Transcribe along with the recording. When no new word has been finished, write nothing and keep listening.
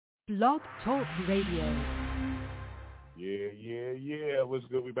Blog Talk Radio. Yeah. What's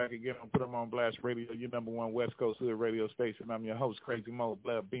good? We back again on Put 'em on Blast Radio, your number one West Coast hood radio station. I'm your host, Crazy Mo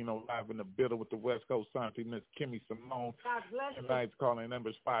Bino, live in the building with the West Coast Auntie, Miss Kimmy Simone. Tonight's calling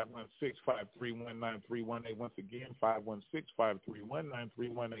numbers 516-531-9318. Once again,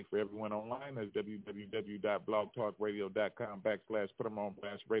 516-531-9318. For everyone online, that's www.blogtalkradio.com/Put 'em on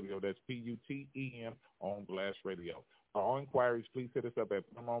Blast Radio. That's PUTEM on Blast Radio. For all inquiries, please hit us up at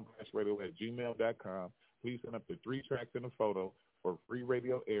putomonblast@gmail.com. Please send up the 3 tracks and a photo for free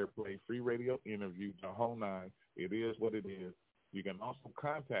radio airplay, free radio interview, the whole nine. It is what it is. You can also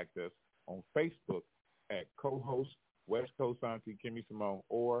contact us on Facebook at co-host West Coast Auntie Kimmy Simone,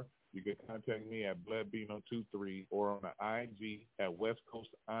 or you can contact me at BloodBino23 or on the IG at West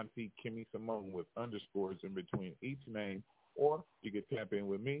Coast Auntie Kimmy Simone with underscores in between each name, or you can tap in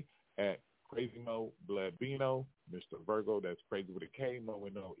with me at Crazy Mo Bino, Mr. Virgo, that's crazy with a K, Mo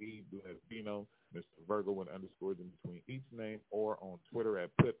with no E, Bino, Mr. Virgo with underscores in between each name, or on Twitter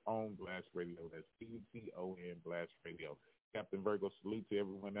at Put On Blast Radio, that's PUTON Blast Radio. Captain Virgo, salute to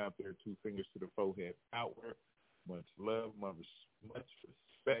everyone out there, 2 fingers to the forehead outward. Much love, much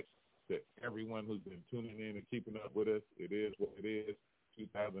respect to everyone who's been tuning in and keeping up with us. It is what it is,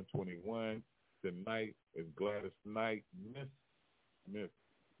 2021. Tonight is Gladys night, Miss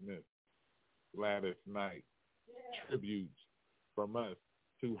Gladys night. Tributes from us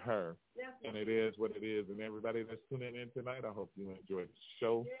to her. And it is what it is. And everybody that's tuning in tonight, I hope you enjoyed the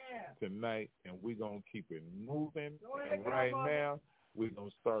show tonight. And we're going to keep it moving. And right now, we're going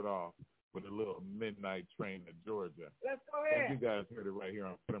to start off with a little Midnight Train to Georgia. Let's go ahead. And you guys heard it right here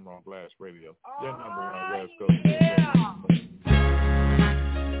on Put 'em on Blast Radio. All Your number one right. West Coast. Yeah.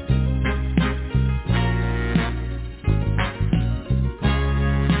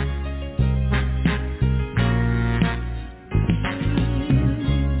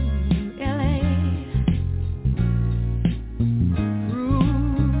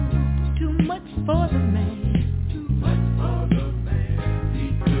 For the man, too much for the man,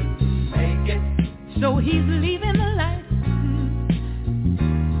 he couldn't make it. So he's leaving the life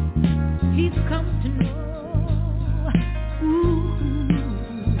he's come to know. Ooh.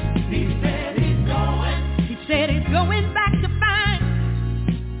 He said he's going back to find,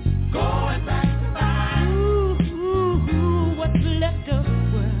 ooh, what's left of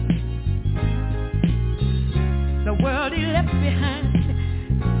the world he left behind.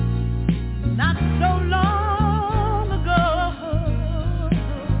 Not so long ago,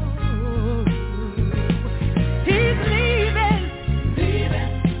 he's leaving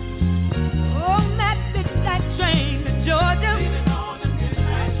on that big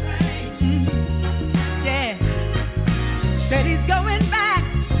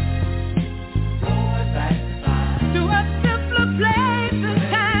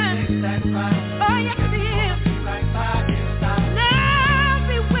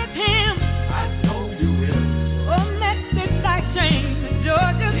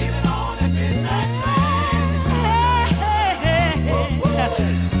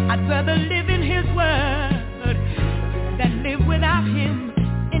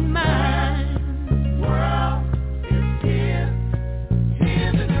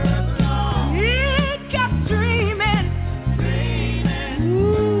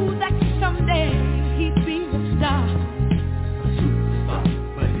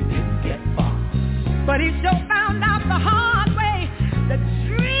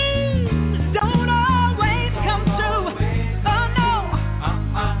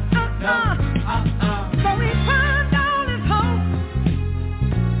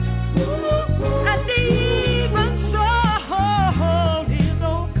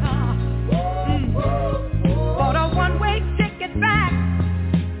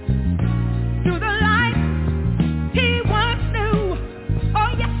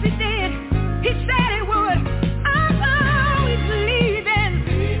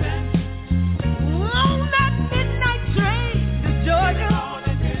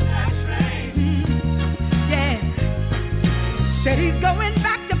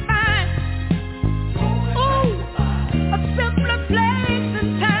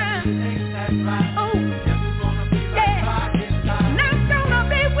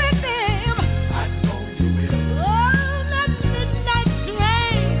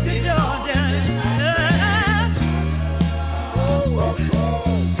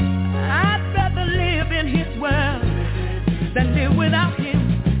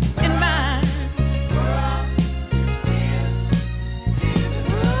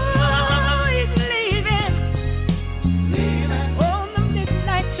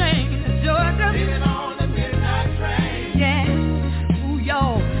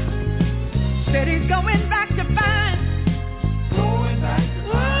going back to find. Going back to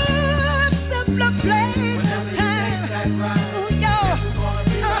find. Oh, simpler place. Whenever you take that ride. Oh, yo.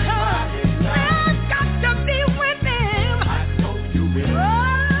 I've got to be with him. I know you will. Oh,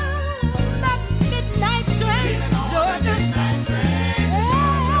 that midnight train.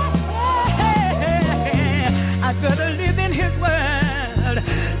 I'd rather live in his world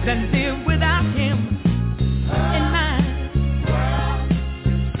than live without him in mine.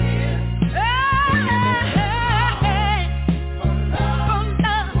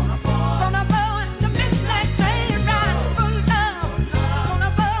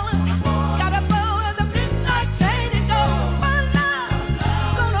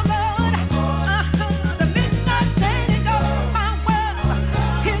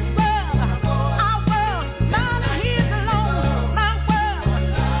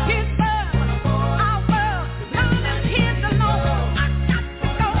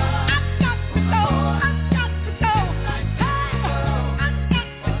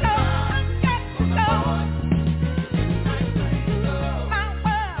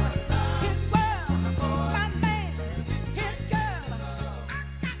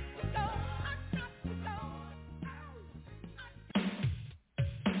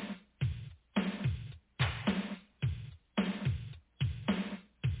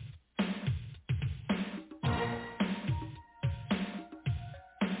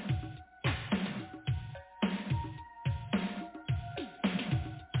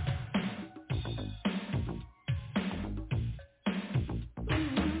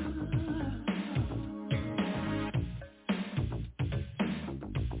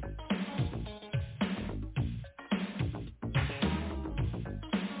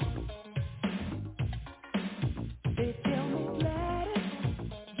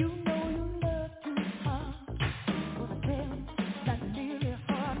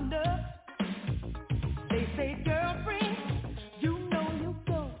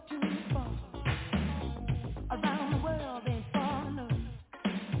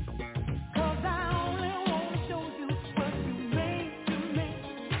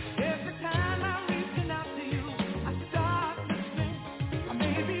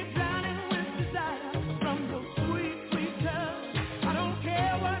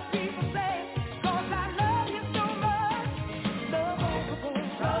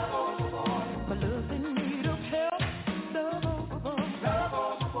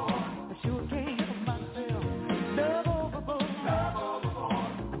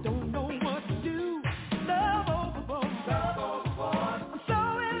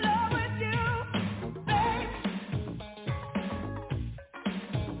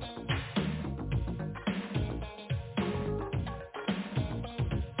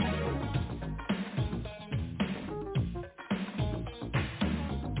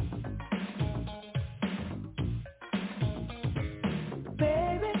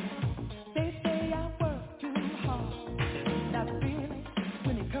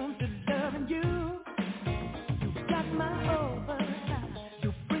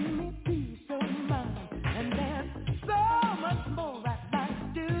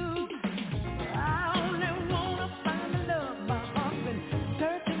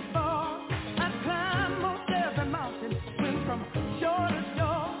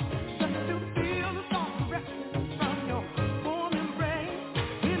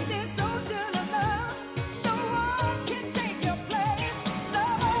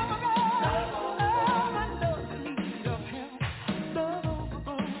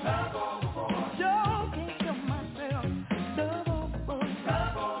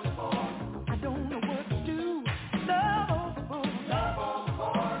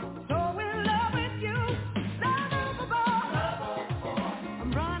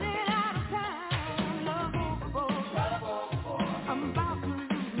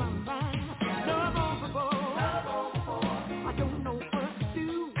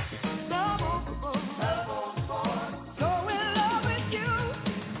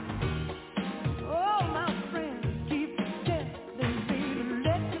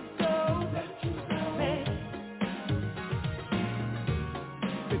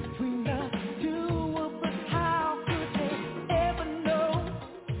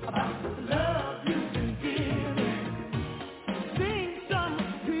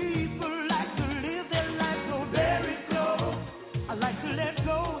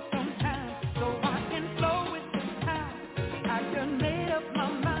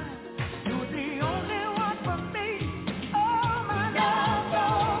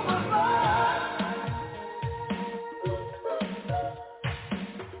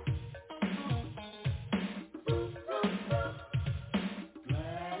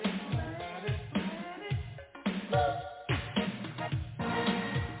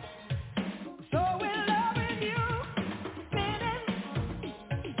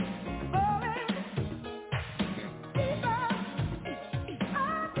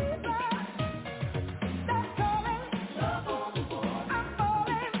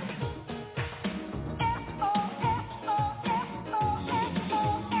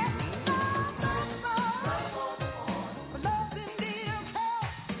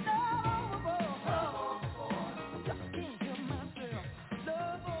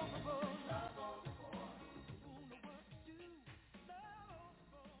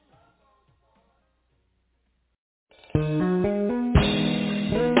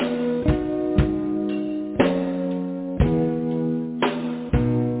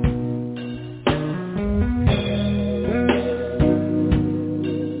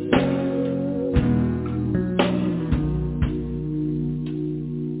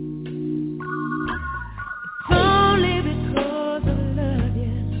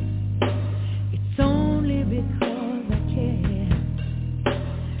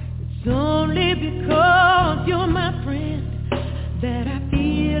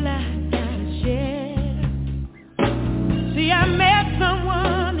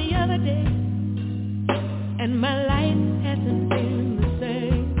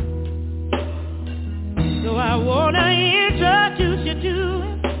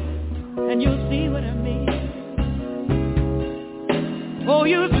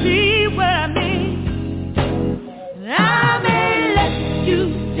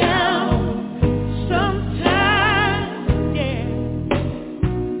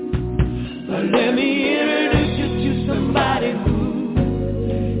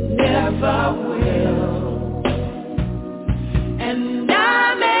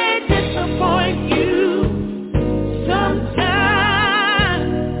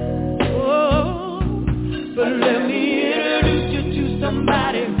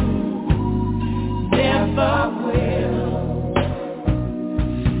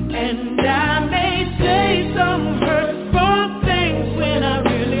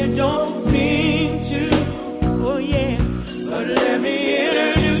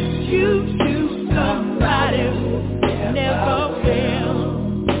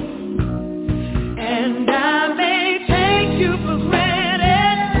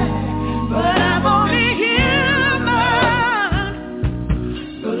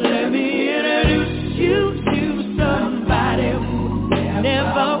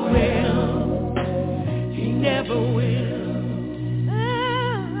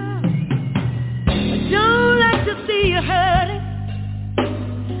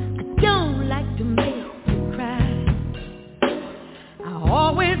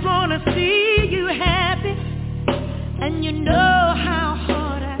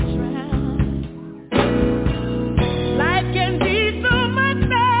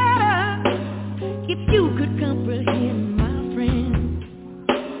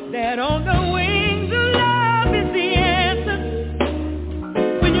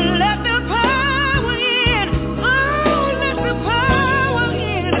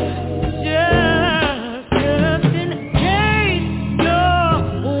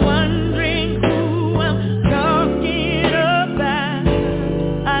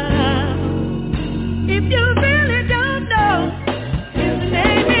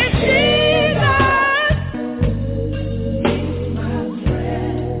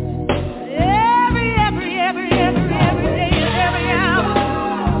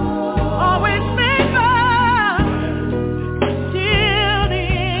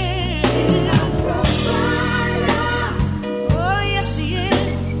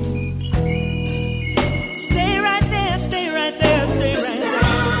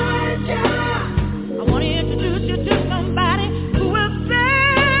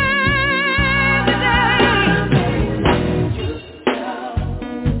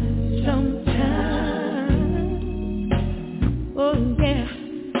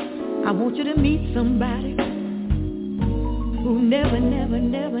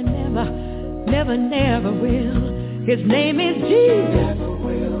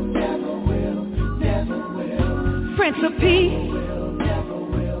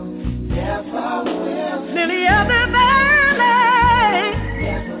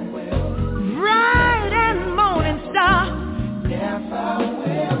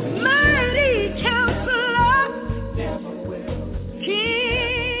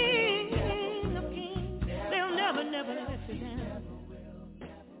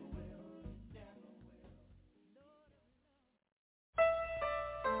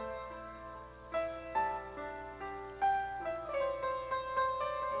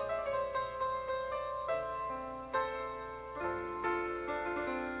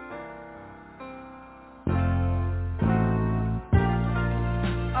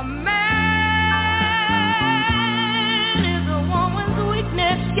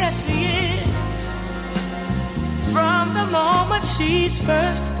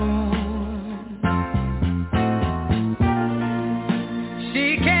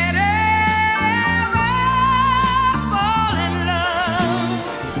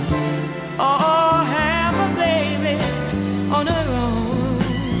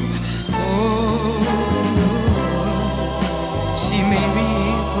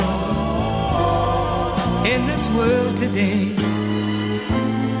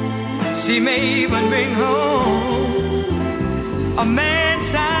 She may even bring home a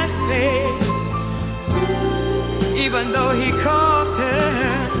man-sized babe. Even though he caused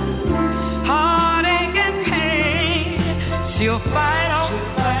her heartache and pain, she'll fight off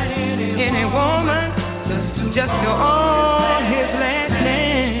any woman just to own his last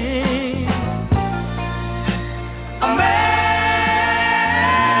name. A man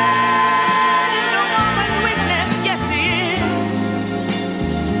is a woman's weakness, yes he is.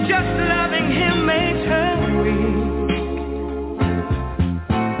 Just loving him makes her weak.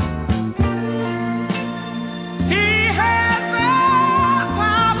 He has the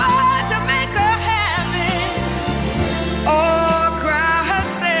power to make her happy or cry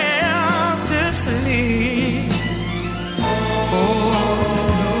herself to sleep. Oh,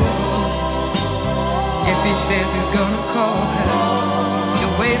 if he says he's gonna call her,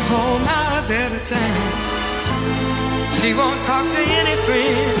 she'll wait home hours at a time. She won't talk to any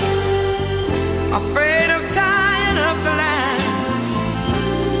friend, afraid of tying up the line.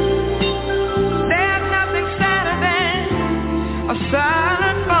 There's nothing sadder than a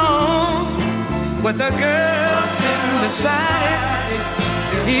silent phone with a girl sitting beside it,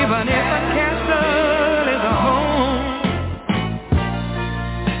 even if a castle is a home.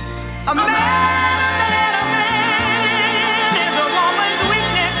 A man is a woman's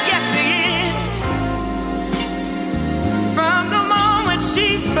weakness, yes he is. From the moment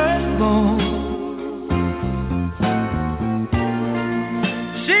she's first born,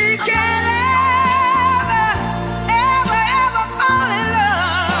 she can't ever fall in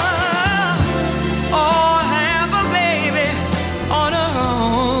love or have a baby on her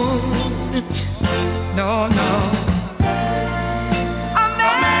own. No, no. A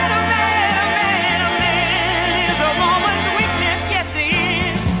man is a woman's weakness, yes he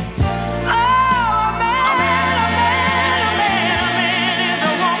is. Oh, a man is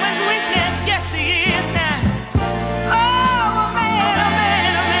a woman's weakness, yes he is now. Oh, a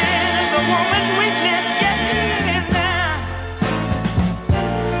man is a woman's weakness, yes he is now.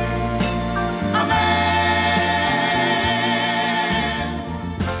 A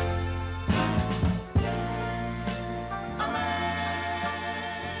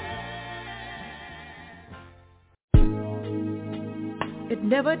It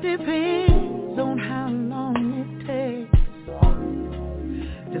never depends on how long it takes.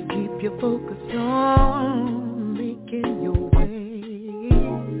 Just keep your focus on making your way.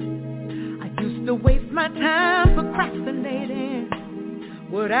 I used to waste my time procrastinating.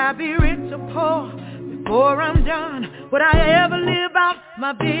 Would I be rich or poor before I'm done? Would I ever live out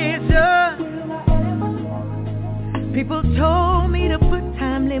my vision? People told me to put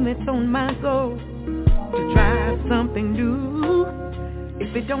time limits on my goals, to try something new.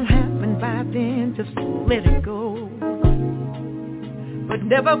 If it don't happen by then, just let it go. But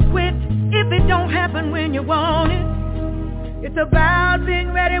never quit if it don't happen when you want it. It's about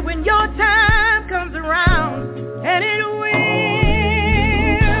being ready when your time comes around, and it will.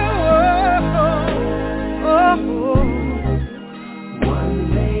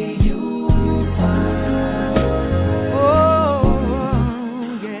 One day you'll find.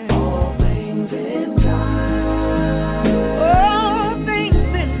 Yeah. All things in time. All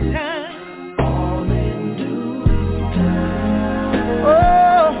things in time. All in due time.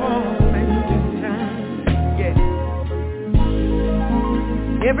 Oh, in due time. Yeah.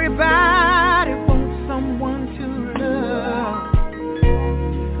 Everybody wants someone to love,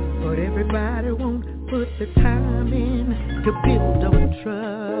 but everybody won't put the time in to build on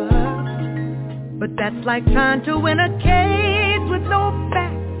trust. But that's like trying to win a cage with no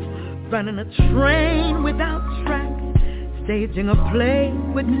back, running a train without tracks, staging a play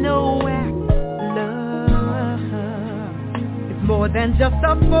with no act. Love is more than just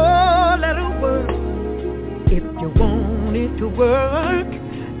a four-letter word. If you want it to work,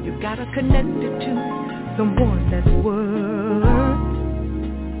 you gotta connect it to someone that's worth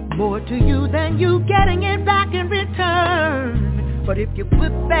more to you than you getting it back in return. But if you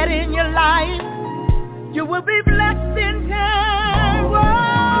put that in your life, you will be blessed in time. Whoa,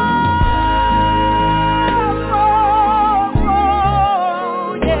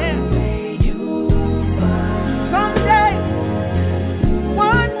 yeah. Someday,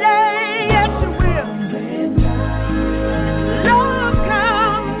 one day, yes you will. Love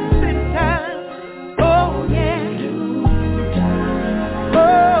comes in time. Oh yeah.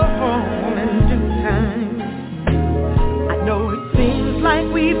 In due time. I know it seems like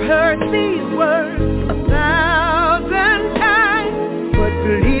we've heard these words 1,000 times, but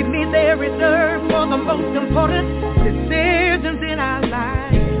believe me, they're reserved for the most important decisions in our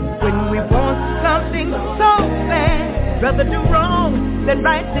lives. When we want something so bad, rather do wrong then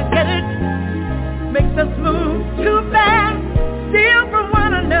right together makes us move too fast, steal from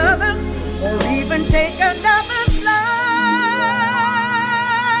one another, or even take another slide.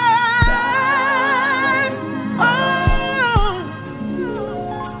 Oh,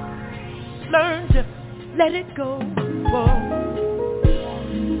 learn to let it go. Whoa.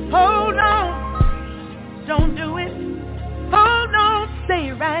 Hold on, don't do it. Hold on,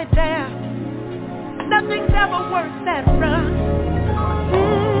 stay right there. Nothing's ever worth that run.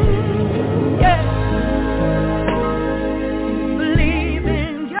 Yeah. Believe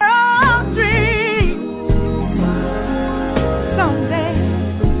in your dreams. Someday,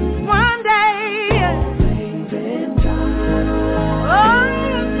 one day.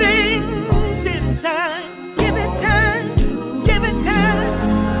 Oh, things in time. Give it time. Give it time.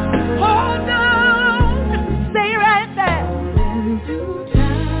 Hold on, stay right there.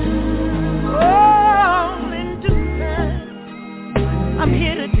 Oh, in due time. I'm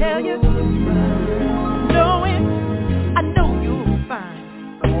here to tell you, knowing, I know you'll find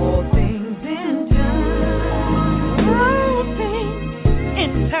all things in time. All things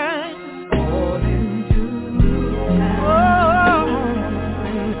in time. All in due time. Oh,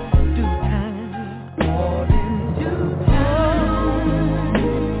 due time. All in due time.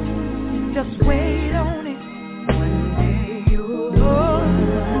 Just wait on it. One day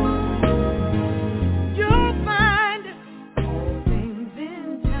you'll find all things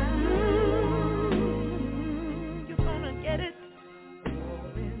in time. You're gonna get it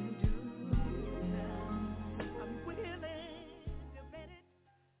all in due time. I'm willing to bet it.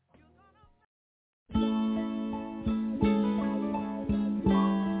 You're gonna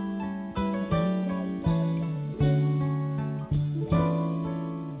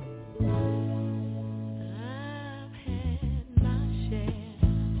I've had my share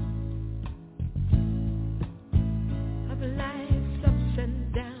of life's ups and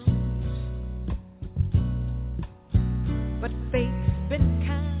downs, but fate's been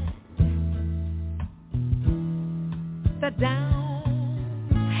kind. The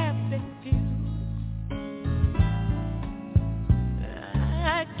downs have been few. I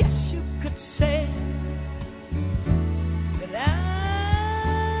guess you could say that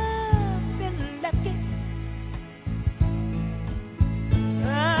I've been lucky.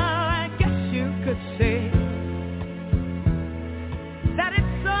 I guess you could say that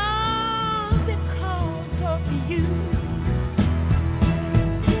it's all because of you.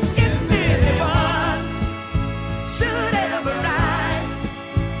 If anyone should ever write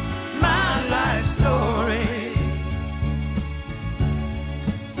my life story,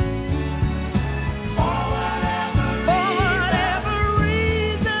 for whatever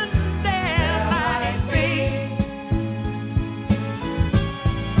reason there might be,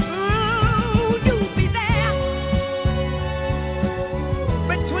 you'll be there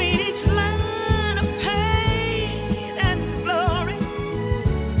between each line of pain and glory,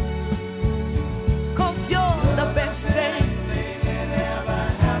 'cause you're the best thing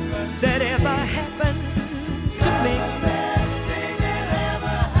that ever happened to me.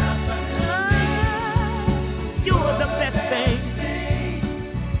 You're the best thing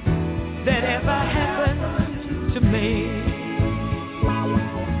that ever happened to me.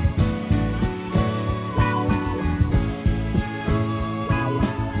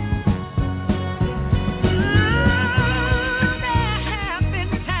 There have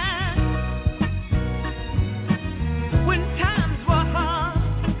been times when times were hard,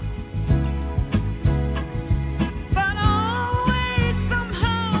 but always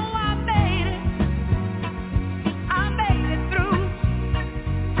somehow I made it through.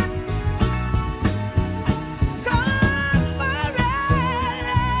 'Cause for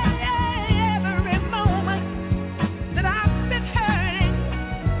every moment that I've been hurting,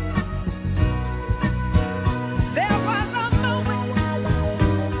 there was a moment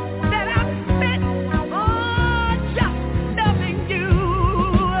that I spent just loving you.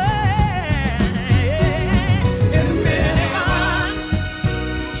 If anyone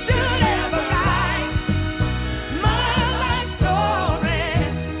should ever write my life story,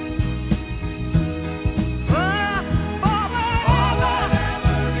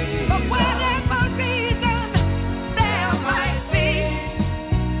 for whatever reason there might be,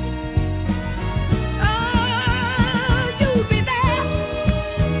 you'll be there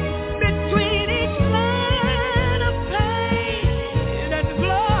between each line of pain and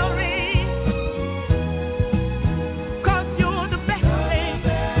glory, 'cause you're the best thing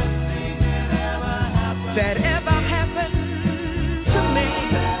that ever happened to me.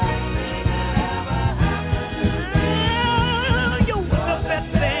 You're the best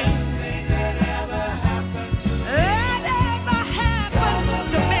thing that ever happened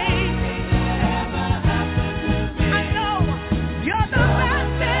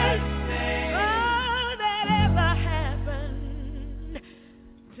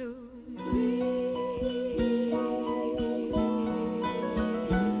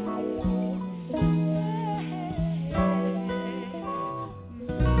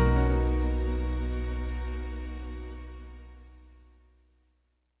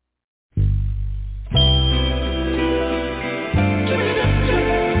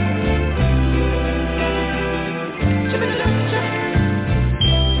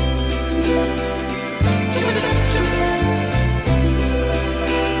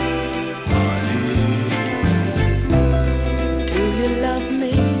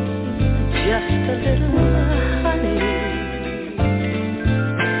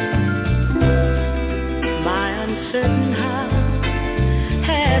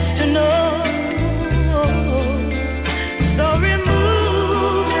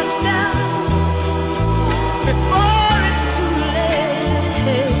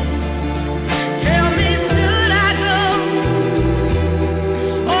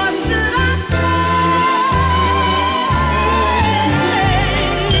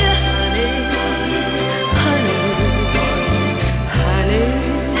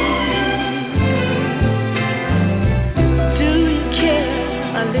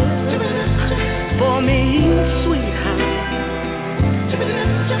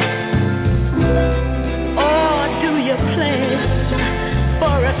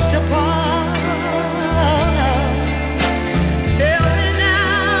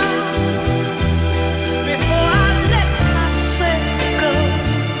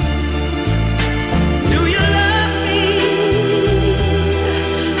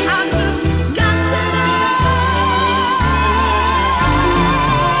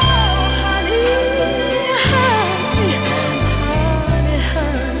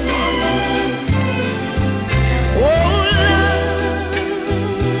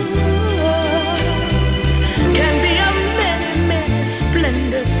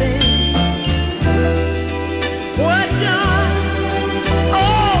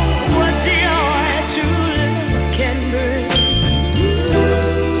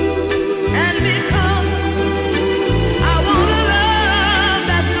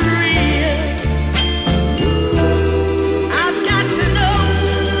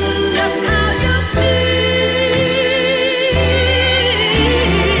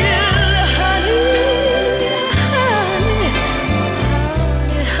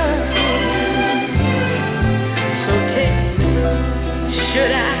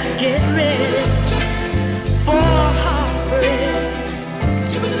get ready for heartbreak.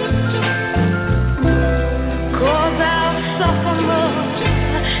 'Cause I'll suffer more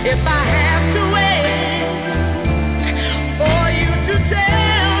if I have to wait for you to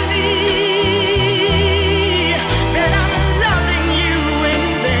tell me that I'm loving you in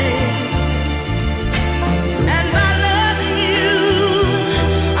vain. And by loving you,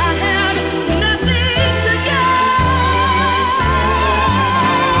 I have nothing to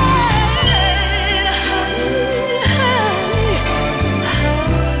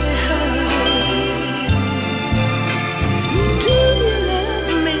Do you love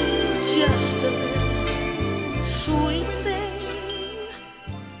me just a little, sweet thing?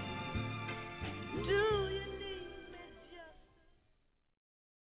 Do you need me just?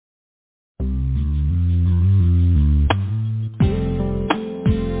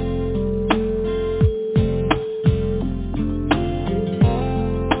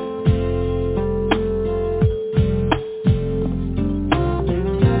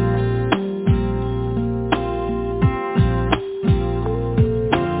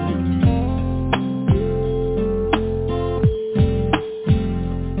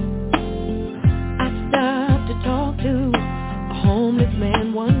 I stopped to talk to a homeless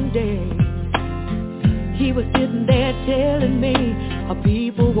man one day. He was sitting there telling me how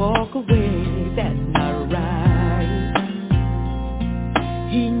people walk away. That's not right.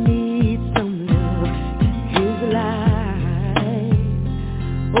 He needs some love in his life.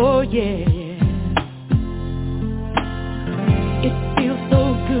 Oh yeah. It feels so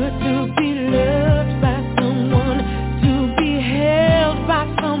good to be loved by someone, to be held by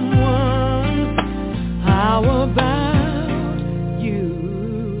someone. How about you?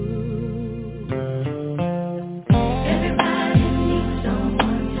 Everybody needs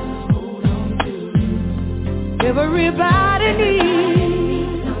someone to hold on to. Everybody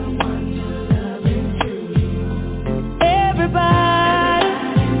needs someone to love and true. Everybody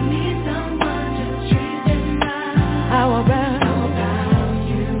needs someone to treat them right. How about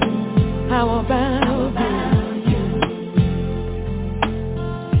you? How about you?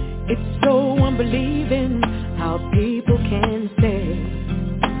 It's so unbelieving how people can say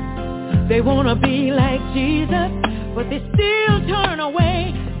they wanna be like Jesus, but they still turn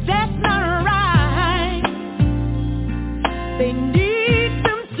away. That's not right. They need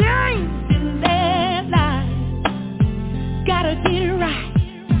some change in their lives. Gotta get it right.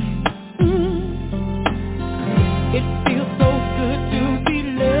 It feels so good to be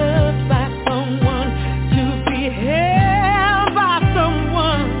loved by someone, to be held by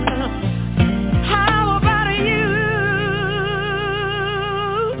someone. How about you?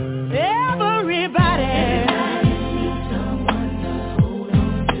 Everybody needs someone to hold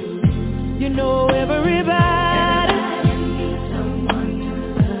on to. You know, everybody needs someone to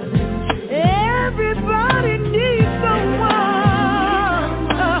love and true. Everybody needs someone.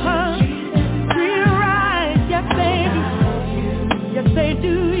 Real right. Yes, they do. Yes, they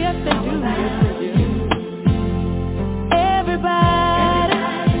do. Yes, they do. Yes, they do. Everybody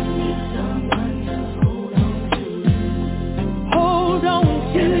needs someone to hold on to. Hold on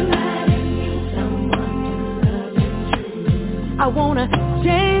to. Everybody needs someone to love and true. I wanna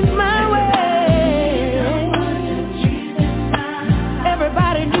change my ways.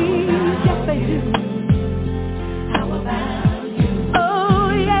 Everybody needs, yes they do. How about you? Oh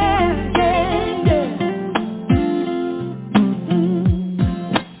yeah, yeah, yeah.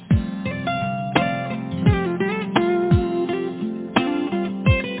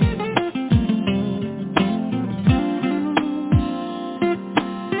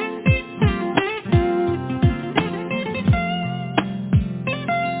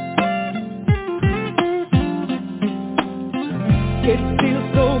 It feels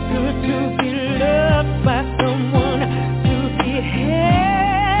so good to be loved by someone, to be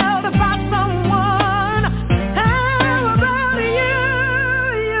held by someone. How about you?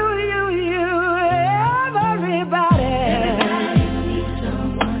 Everybody needs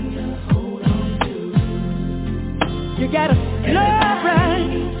someone to hold on to. You gotta love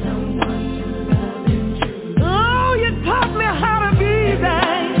right. Someone to love and true. Oh, you taught me how to be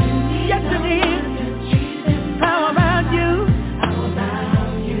right. Yes, you did. How about you?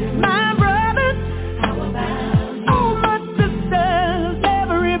 My brothers, oh my sisters,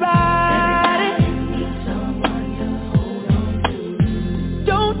 everybody needs someone to hold on to.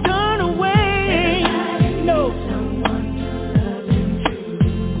 Don't turn away, no. Someone to love and true.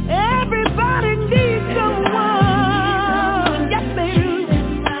 Everybody needs someone, yes they do.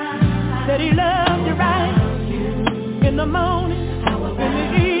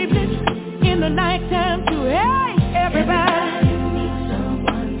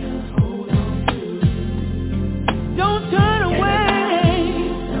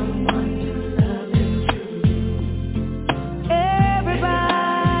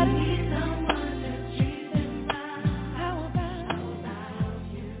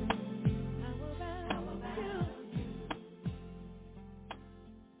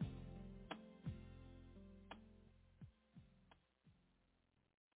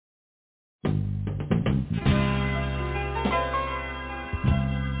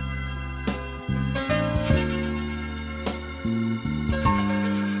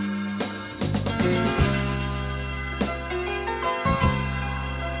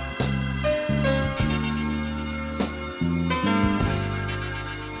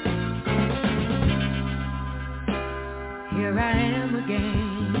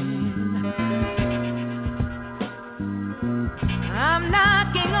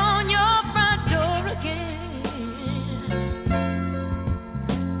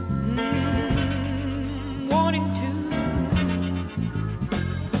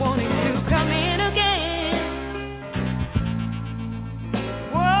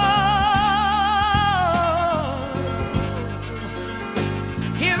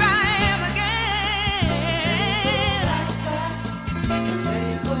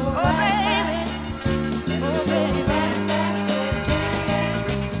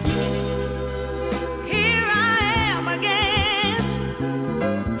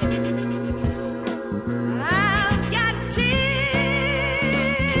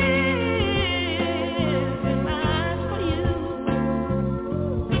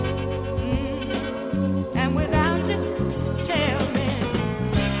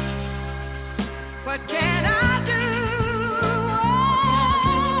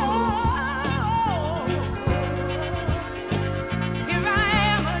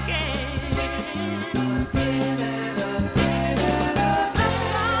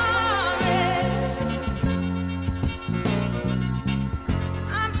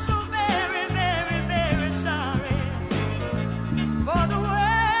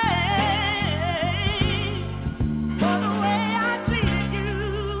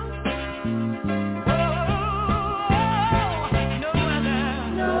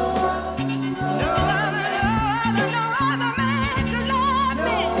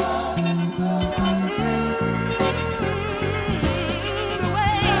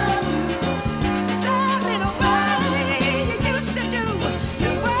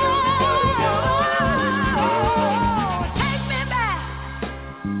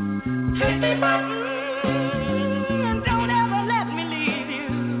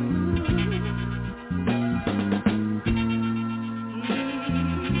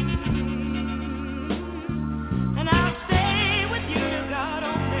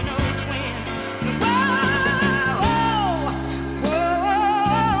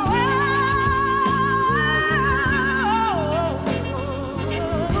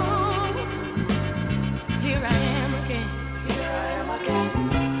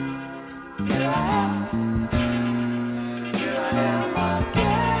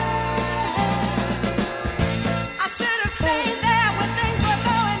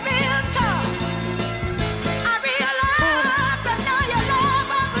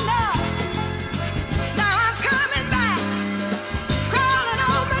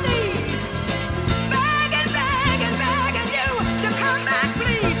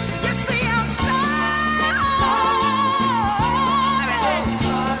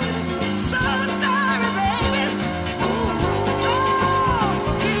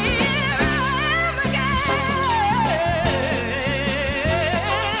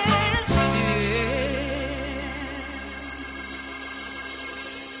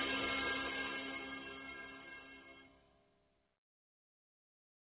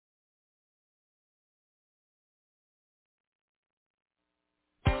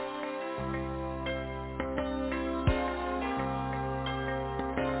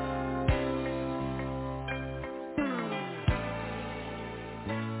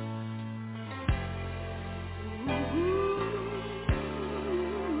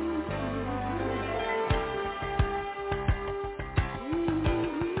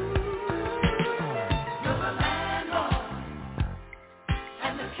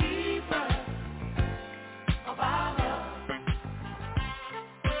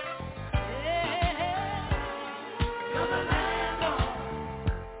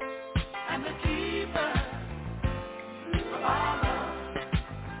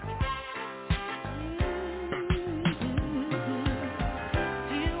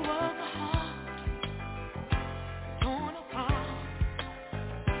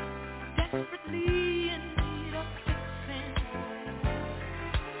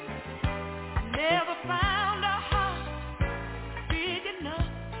 never found a heart big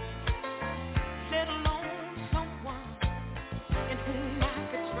enough, let alone someone in whom I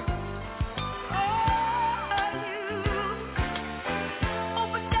could trust. Oh, you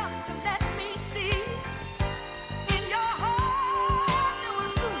opened up to let me see in your heart there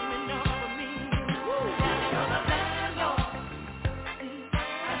was room enough for me. You're the landlord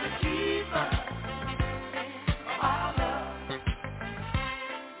and the keeper of our love.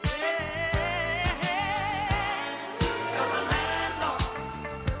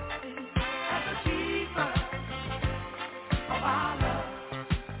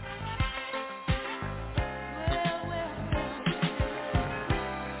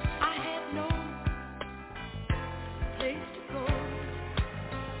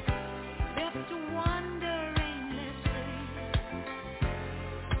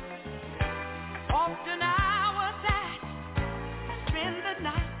 Often I was asked to spend the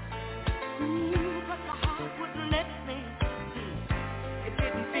night, ooh, but my heart wouldn't let me. It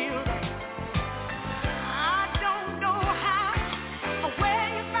didn't feel right. I don't know how or where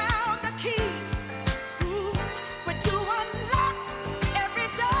you found the key, ooh, but you unlocked every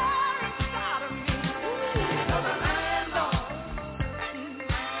door inside of me. You're the landlord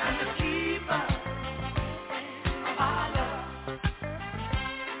and the keeper of our love.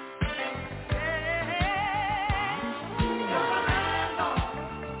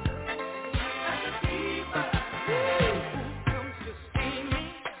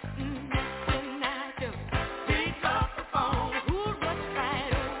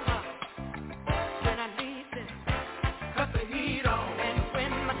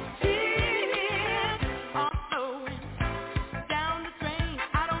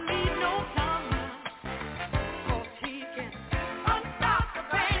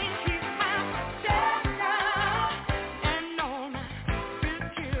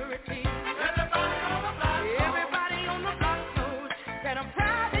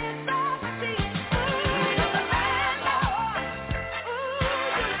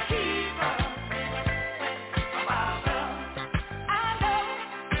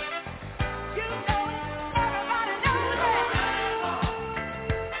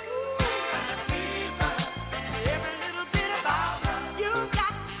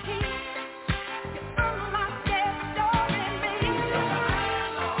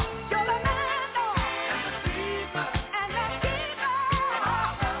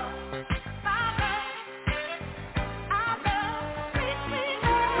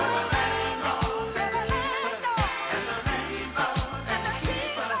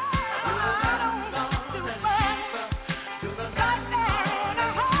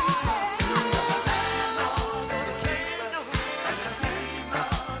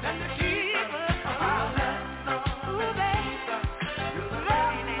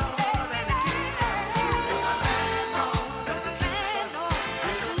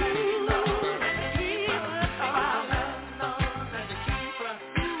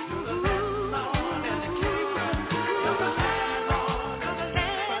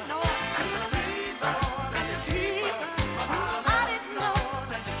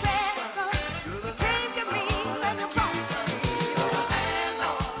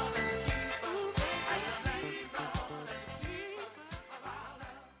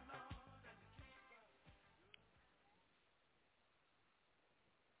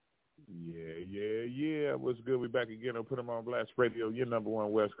 Yeah. What's good? We back again on Put 'em on Blast Radio, your number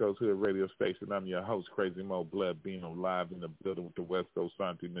one West Coast hood radio station. I'm your host, Crazy Mo Blood, being on live in the building with the West Coast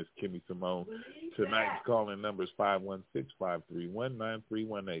Auntie, Miss Kimmy Simone. Tonight's calling number is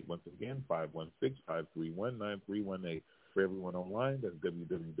 516-531-9318. Once again, 516-531-9318. For everyone online, that's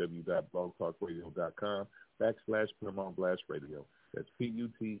www.blogtalkradio.com/Put 'em on Blast Radio. That's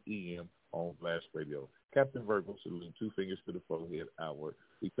PUTEM on Blast Radio. Captain Virgo saluting 2 fingers to the forehead hour.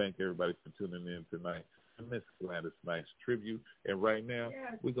 We thank everybody for tuning in tonight. Miss Gladys Knight's tribute. And right now,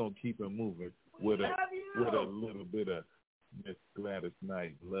 we're going to keep it moving with a little bit of Miss Gladys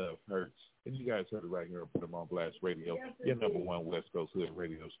Knight, Love Hurts. And you guys heard it right here on Put 'em on Blast Radio, your number one West Coast hood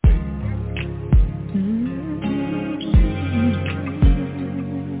radio station.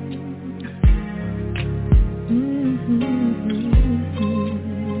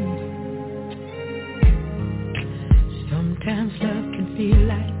 Sometimes love can feel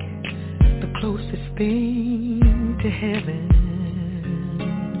like the closest thing to heaven.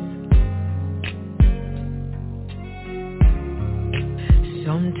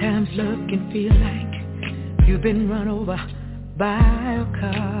 Sometimes love can feel like you've been run over by a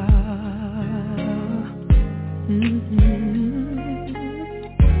car. It's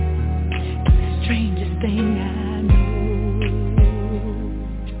the strangest thing I know.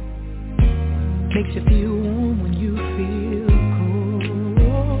 makes you feel warm when you feel cold.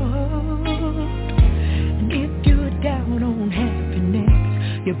 And if you're down on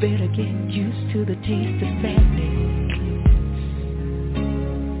happiness, you better get used to the taste of sadness.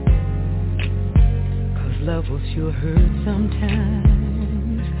 'Cause love will sure hurt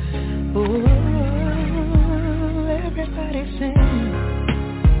sometimes. Oh, everybody sing.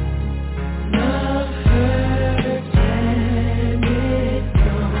 Love hurts and it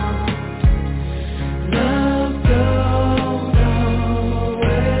don't. Love don't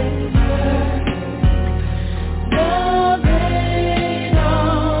always hurt. Love ain't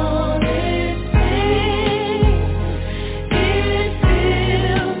all this thing. It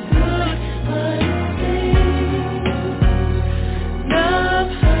feels good, but it stings. Love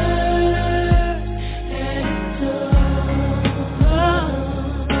hurts and it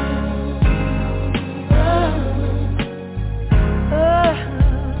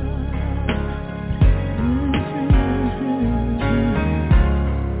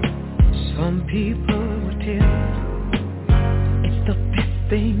Some people will tell you it's the best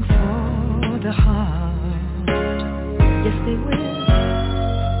thing for the heart. Yes, they will.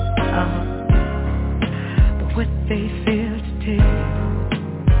 But what they fail to tell you,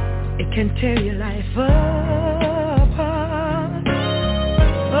 it can tear your life apart.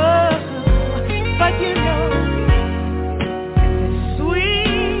 Oh, but you know, it's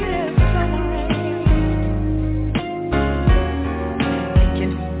sweet as summer rain. It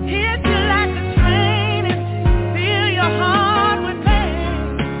can hit you like a train and fill your heart with pain.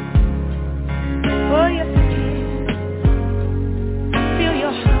 Oh, yes, it can. Fill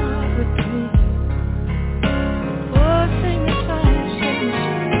your heart with pain. Oh, sing the song, sing the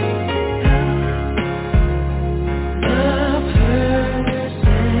song. Love hurts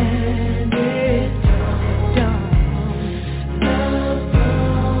and it don't. Love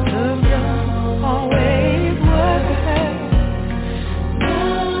don't always work.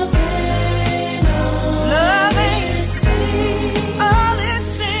 Love ain't all it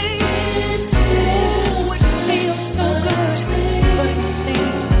seems. Ooh, it feels so good, but it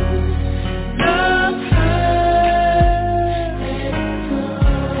stings. Love hurts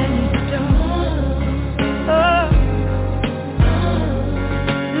and it don't. Oh.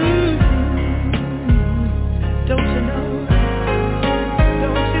 Don't you know?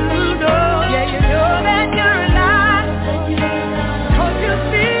 Don't you know? Yeah, you know that you're alive. 'Cause you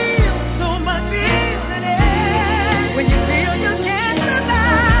feel so much feeling when you feel you can't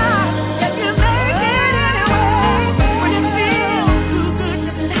survive. That you make it anyway. When you feel too good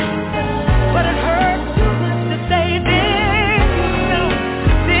to stay, but it hurts too much to stay. Then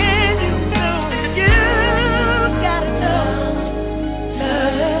you know you gotta know.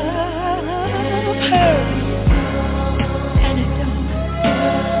 Love hurts and it don't.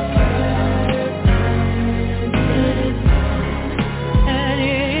 And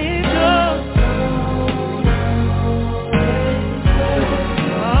it don't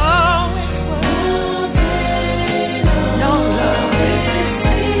always work. No love.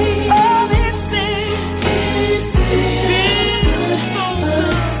 All these things feel so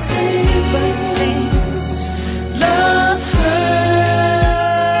good, but it stings. Love hurts.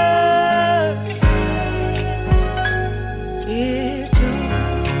 It don't.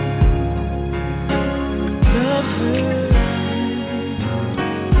 Love hurts.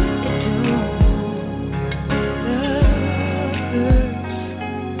 It don't. Love hurts.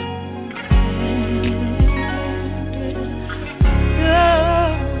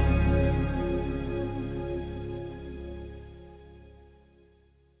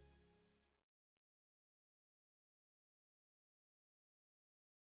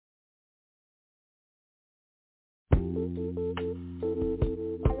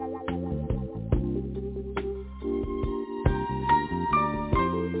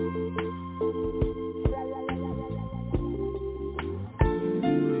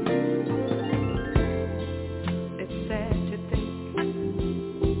 It's sad to think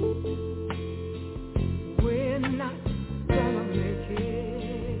we're not gonna make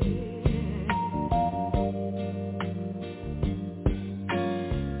it.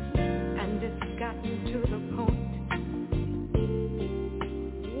 And it's gotten to the point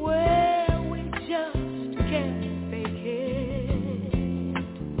where we just can't fake it.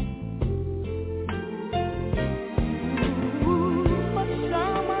 Ooh, for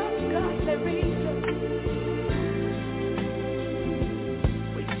some ungodly reason,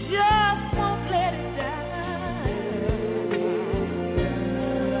 we just won't let it die.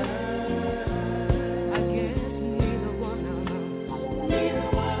 I guess neither one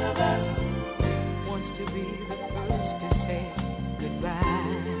of us wants to be the first to say goodbye.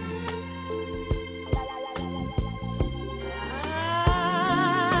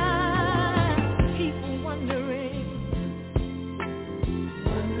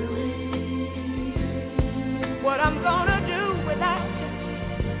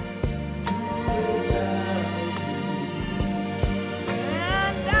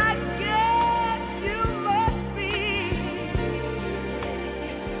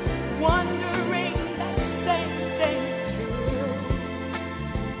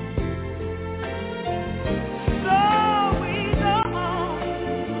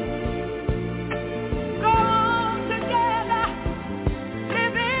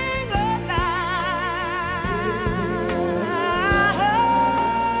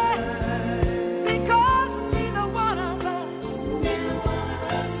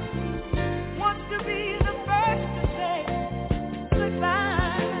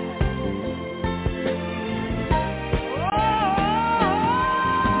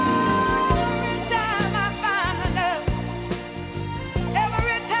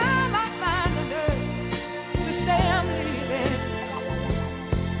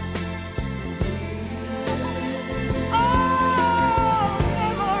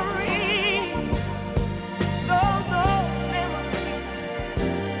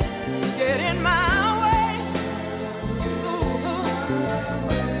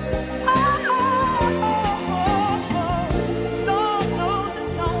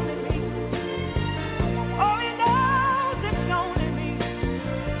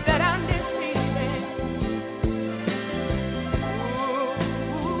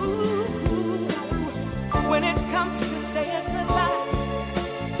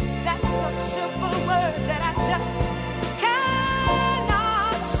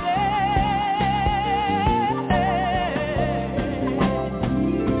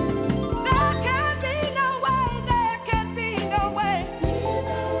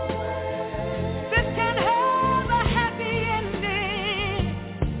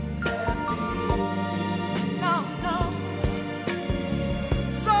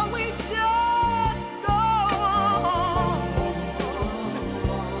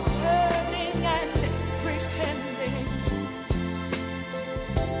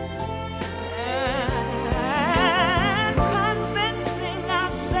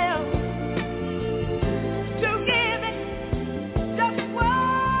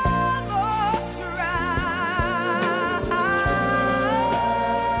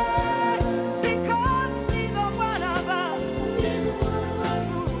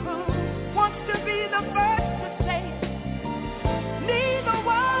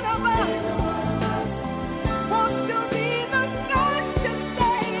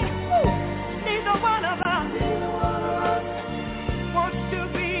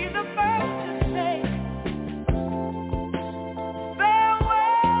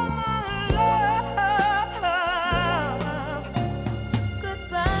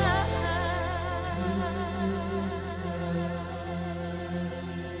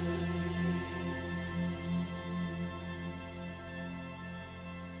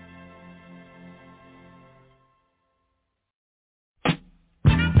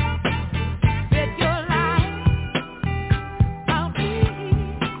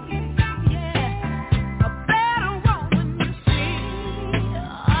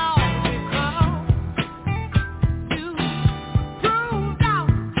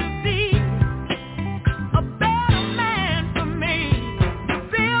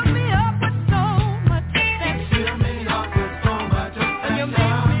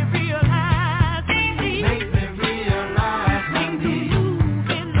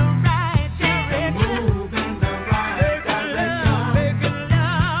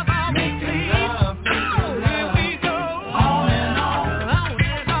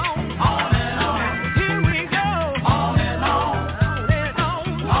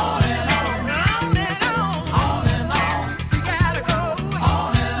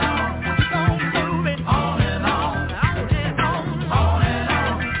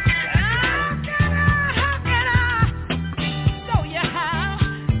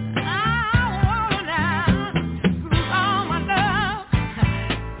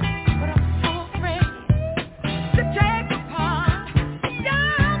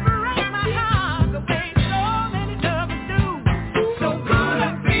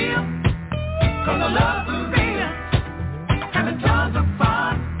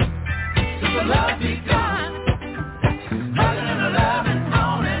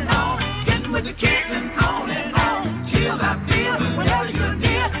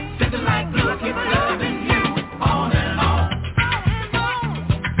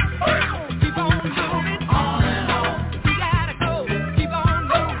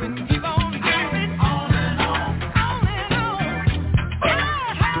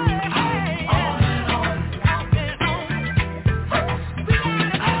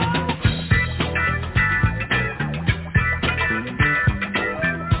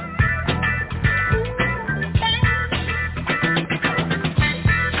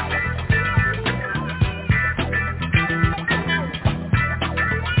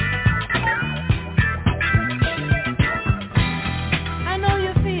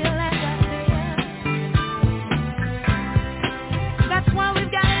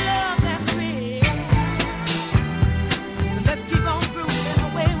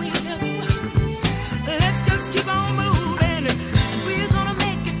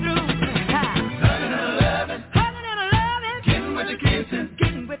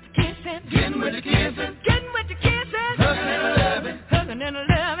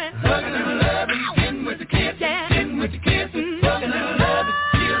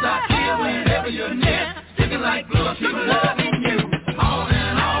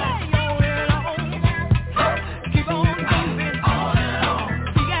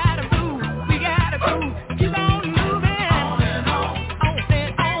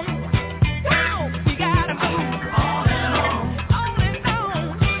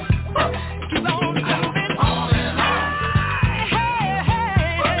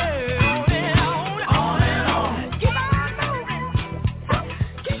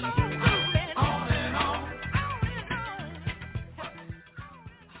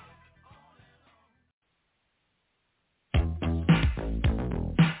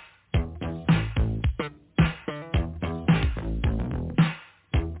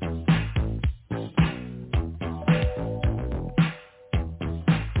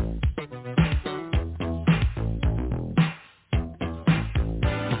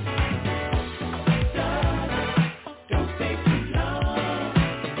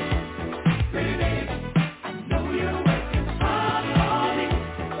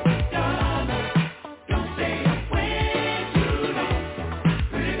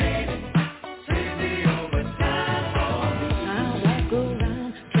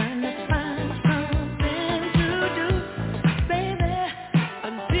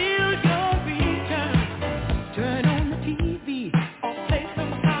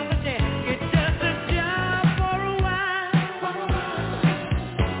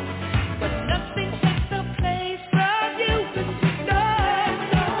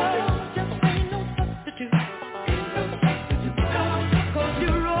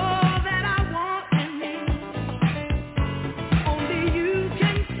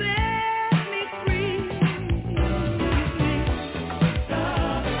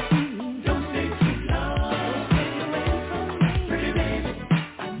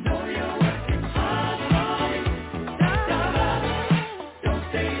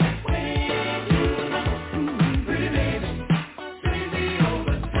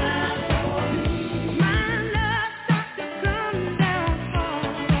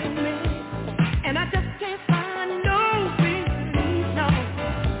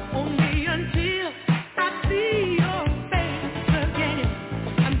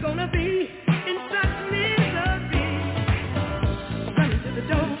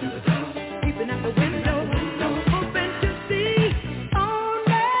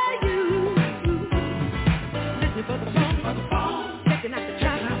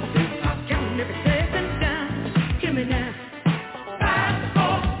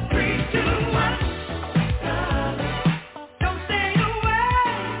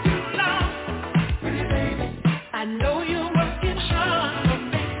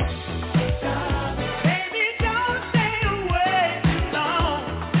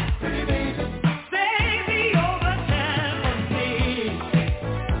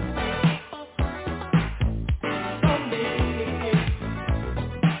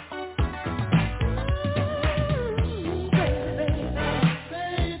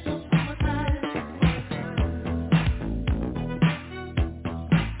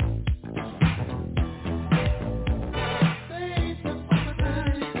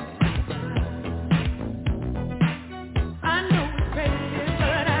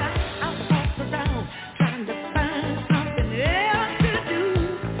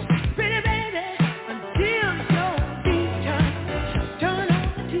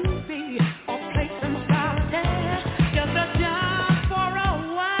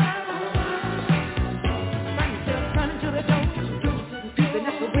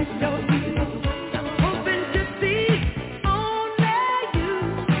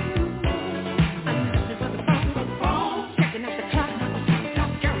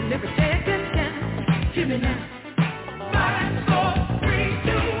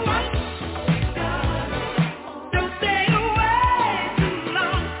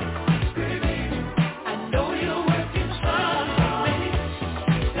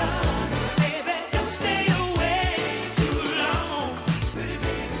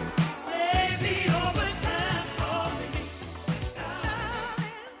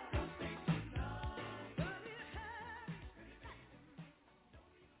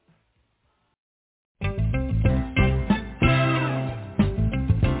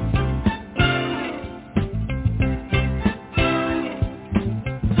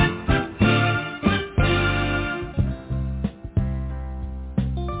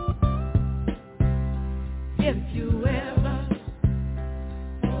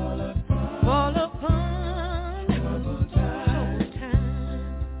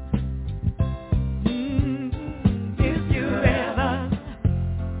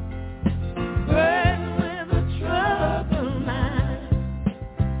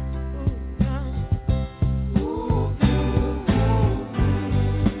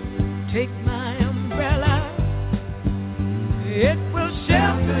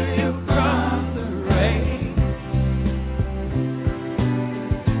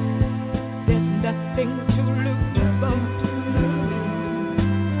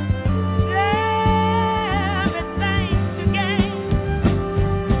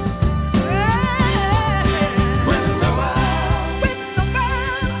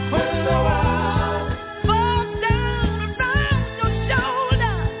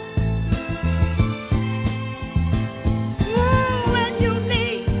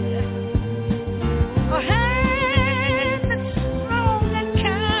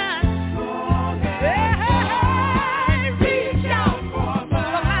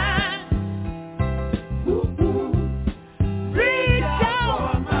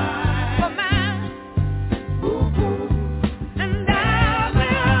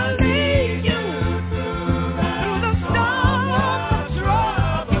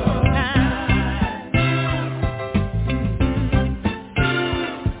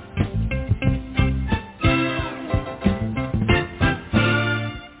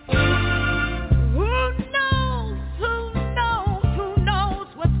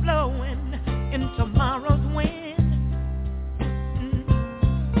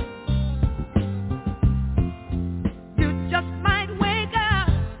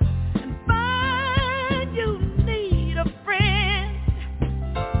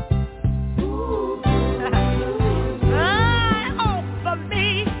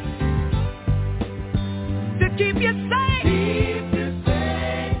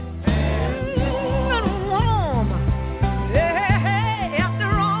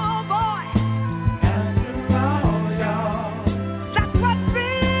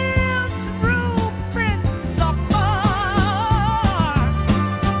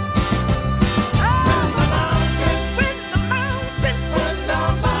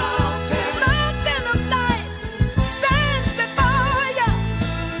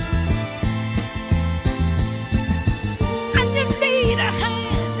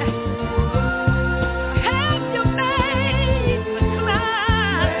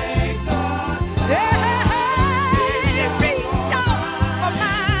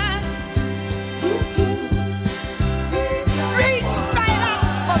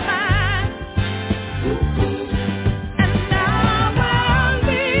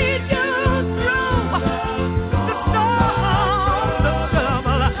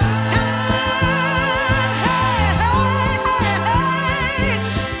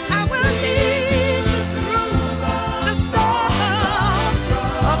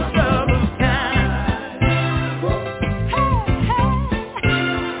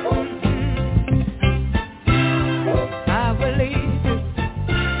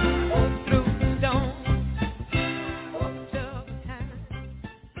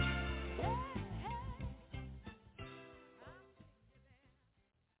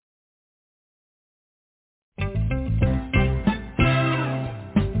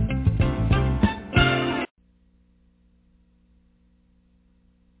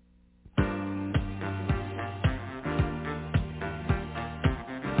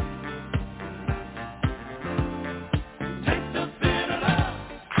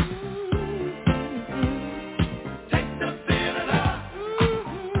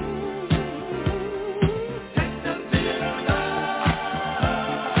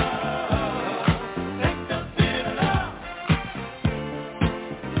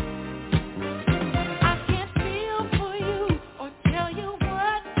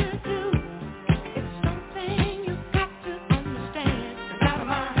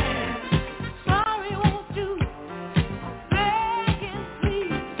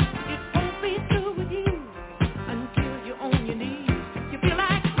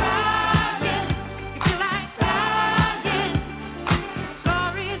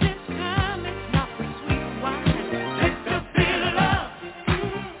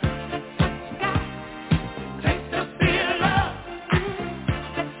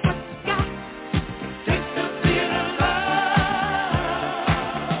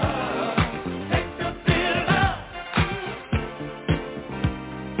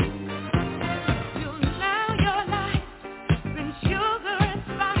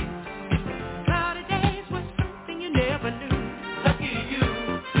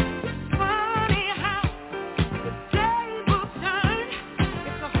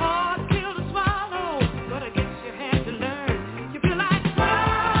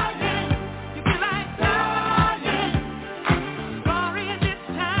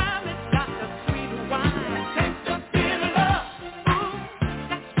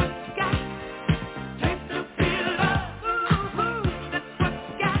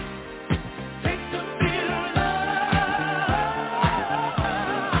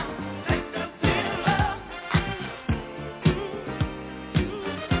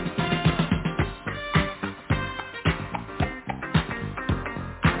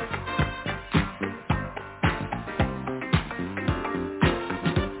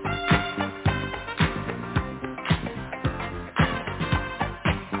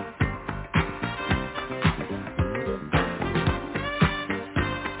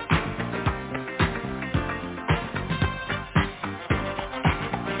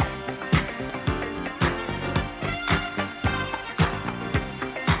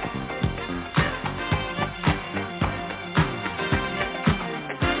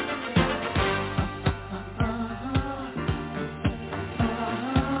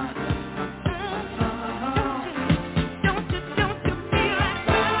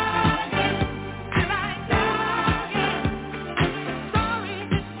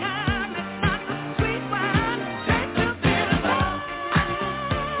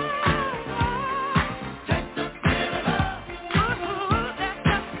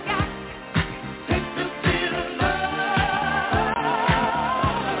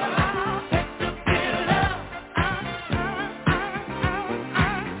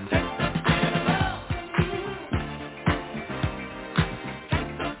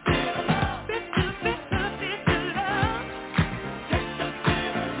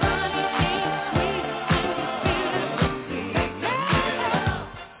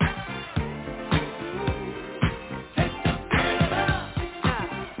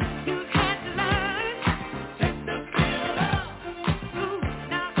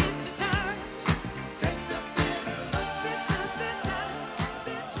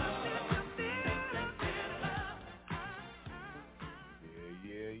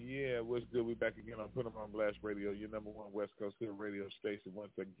 man, what's good? We back again on Put 'em on Blast Radio, your number one West Coast Hill radio station.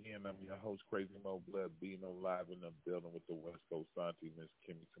 Once again, I'm your host, Crazy Mo Blood, being live in the building with the West Coast Auntie, Miss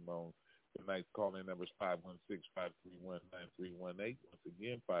Kimmy Simone. Tonight's call-in number is 516-531-9318. Once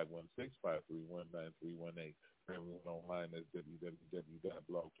again, 516-531-9318. For everyone online, that's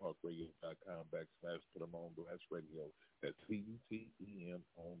www.blogtalkradio.com/Put 'em on Blast Radio. That's PUTEM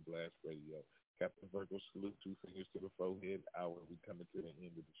on Blast Radio. Captain Virgo, salute, 2 fingers to the forehead. Hour, we coming to the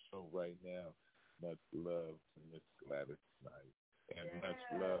end of the show right now. Much love to Miss Gladys tonight. And much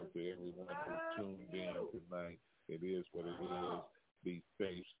love to everyone who tuned in tonight. It is what it is. Be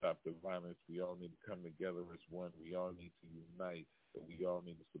safe, stop the violence. We all need to come together as one. We all need to unite. But we all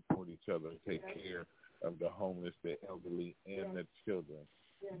need to support each other and take care of the homeless, the elderly, and the children.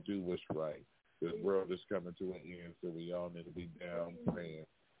 Do what's right. This world is coming to an end, so we all need to be down praying.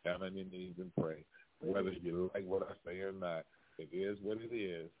 Down on your knees and pray. Whether you like what I say or not, it is what it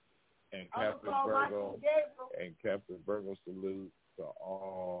is. And Captain Virgo salute to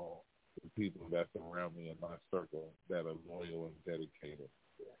all the people that's around me in my circle that are loyal and dedicated.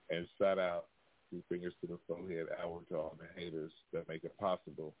 And shout out, 2 fingers to the forehead, hour to all the haters that make it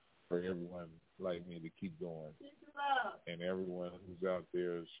possible for everyone like me to keep going. And everyone who's out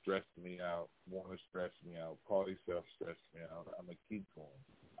there stressing me out, want to stress me out, call yourself stressing me out, I'm going to keep going.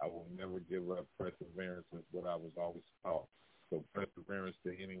 I will never give up. Perseverance is what I was always taught. So perseverance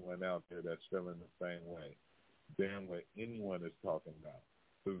to anyone out there that's feeling the same way. Damn what anyone is talking about.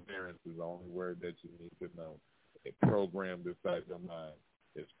 Perseverance is the only word that you need to know. It programmed inside your mind.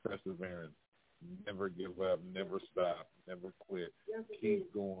 It's perseverance. Never give up. Never stop. Never quit.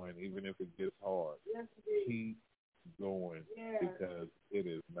 Keep going, even if it gets hard. Keep going because it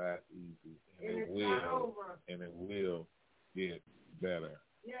is not easy. And it will get better.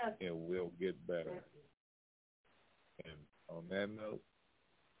 It will get better. And on that note,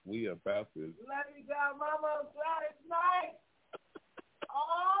 we about to let me go, Mama. Gladys night.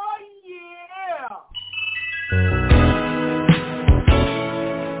 Oh yeah.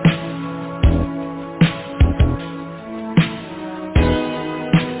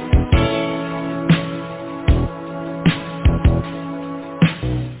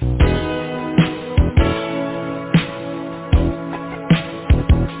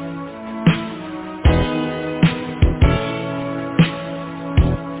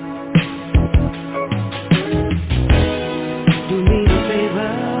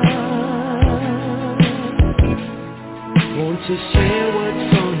 To share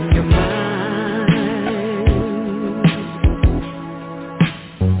what's on your mind.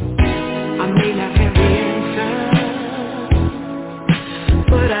 I may not have the answer,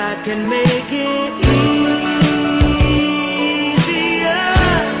 but I can make it easier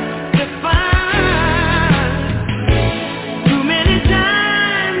to find. Too many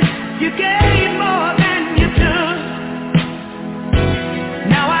times you gave more than you took.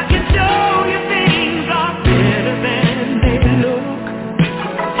 Now I can show you things are better than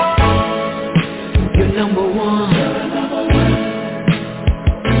number one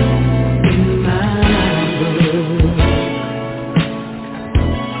in my book.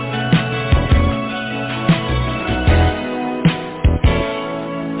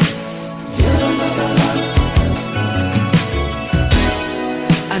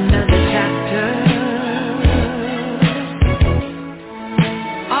 Another chapter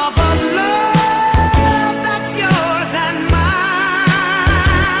of a love that's yours and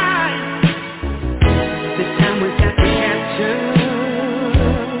mine. The time we got to capture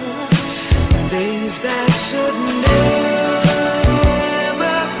things that should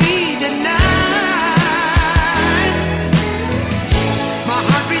never be denied. My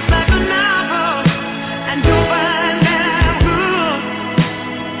heart beats like a novel, and you find that good.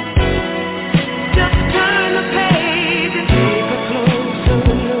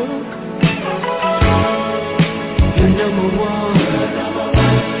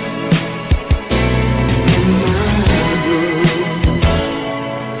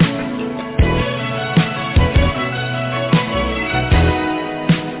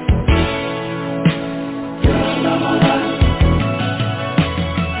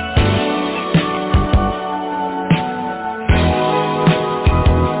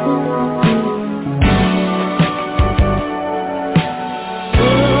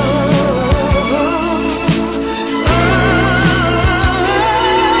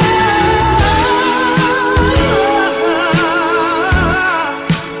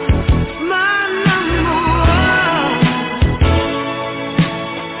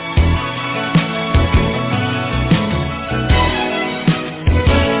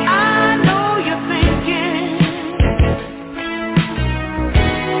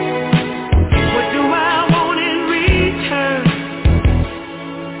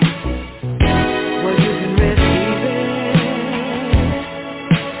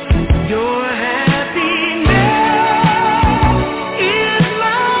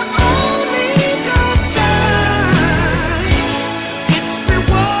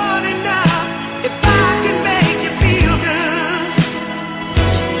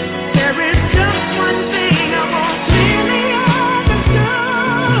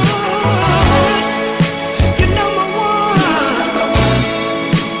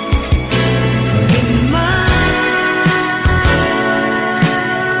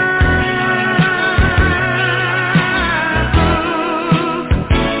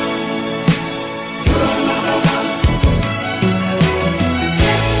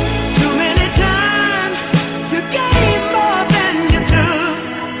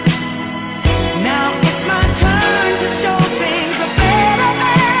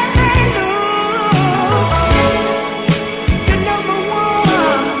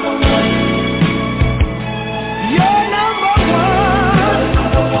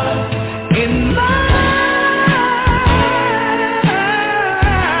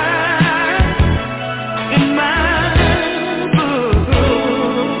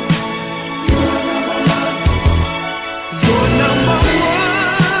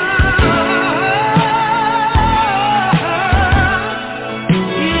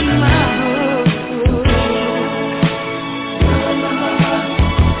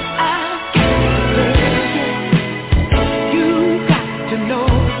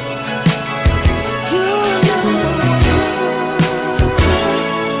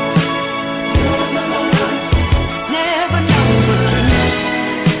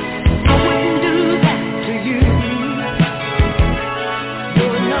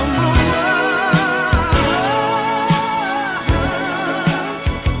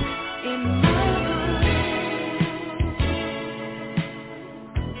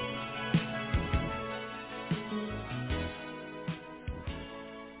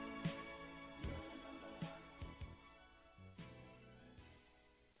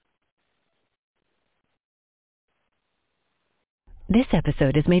 This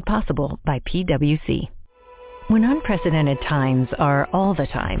episode is made possible by PwC. When unprecedented times are all the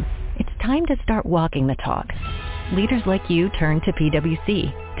time, it's time to start walking the talk. Leaders like you turn to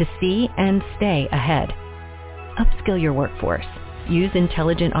PwC to see and stay ahead. Upskill your workforce, use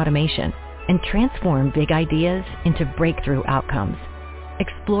intelligent automation, and transform big ideas into breakthrough outcomes.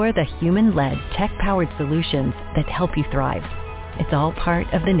 Explore the human-led, tech-powered solutions that help you thrive. It's all part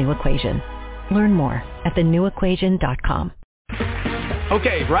of The New Equation. Learn more at thenewequation.com.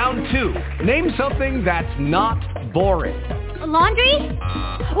 Okay, round two. Name something that's not boring. A laundry?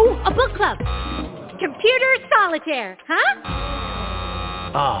 Ooh, a book club. Computer solitaire, huh?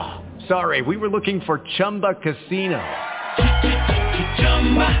 Ah, sorry, we were looking for Chumba Casino.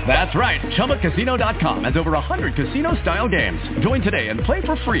 That's right, ChumbaCasino.com has over 100 casino-style games. Join today and play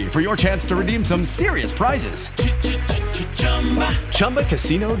for free for your chance to redeem some serious prizes.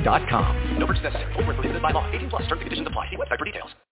 ChumbaCasino.com. No purchase necessary. Void where prohibited by law. 18+. Terms and conditions apply. See website for details.